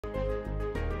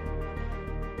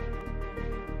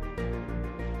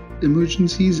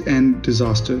Emergencies and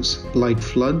disasters like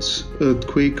floods,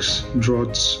 earthquakes,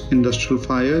 droughts, industrial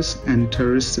fires, and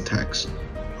terrorist attacks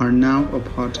are now a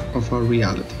part of our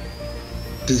reality.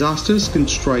 Disasters can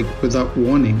strike without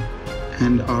warning,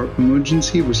 and our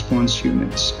emergency response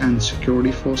units and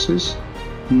security forces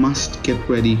must get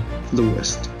ready for the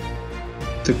worst.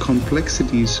 The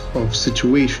complexities of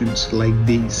situations like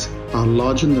these are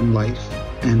larger than life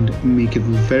and make it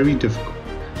very difficult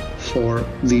for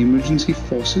the emergency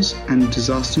forces and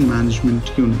disaster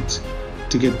management units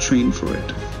to get trained for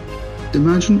it.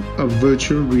 Imagine a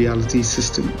virtual reality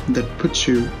system that puts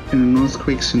you in an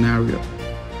earthquake scenario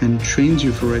and trains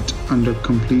you for it under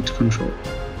complete control.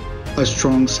 A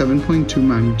strong 7.2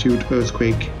 magnitude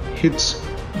earthquake hits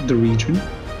the region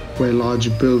where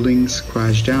large buildings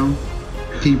crash down,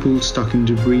 people stuck in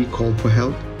debris call for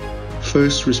help,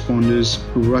 first responders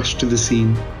rush to the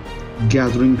scene,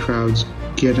 gathering crowds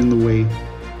get in the way,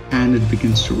 and it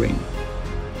begins to rain.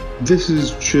 This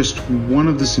is just one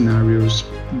of the scenarios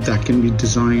that can be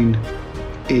designed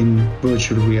in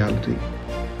virtual reality.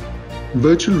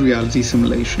 Virtual reality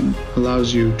simulation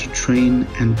allows you to train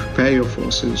and prepare your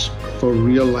forces for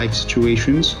real-life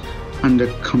situations under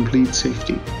complete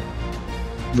safety.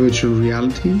 Virtual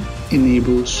reality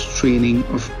enables training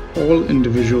of all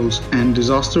individuals and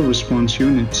disaster response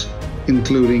units,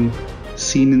 including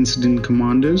scene incident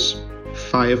commanders,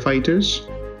 firefighters,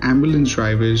 ambulance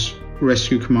drivers,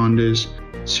 rescue commanders,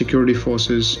 security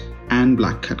forces, and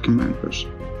Black Cat commanders.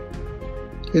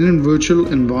 In a virtual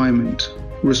environment,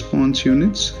 response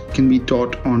units can be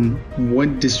taught on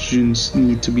what decisions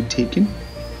need to be taken,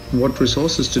 what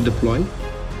resources to deploy,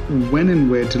 when and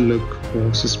where to look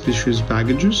for suspicious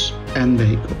baggages and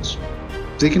vehicles.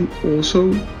 They can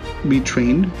also be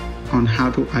trained on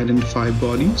how to identify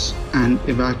bodies and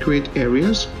evacuate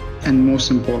areas, and most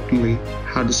importantly,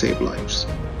 how to save lives.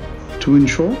 To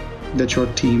ensure that your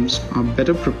teams are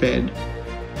better prepared,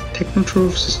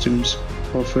 Tecknotrove Systems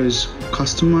offers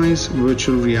customized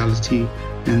virtual reality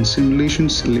and simulation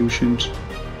solutions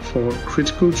for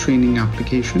critical training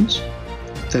applications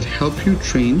that help you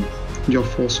train your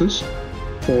forces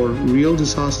for real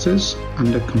disasters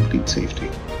under complete safety.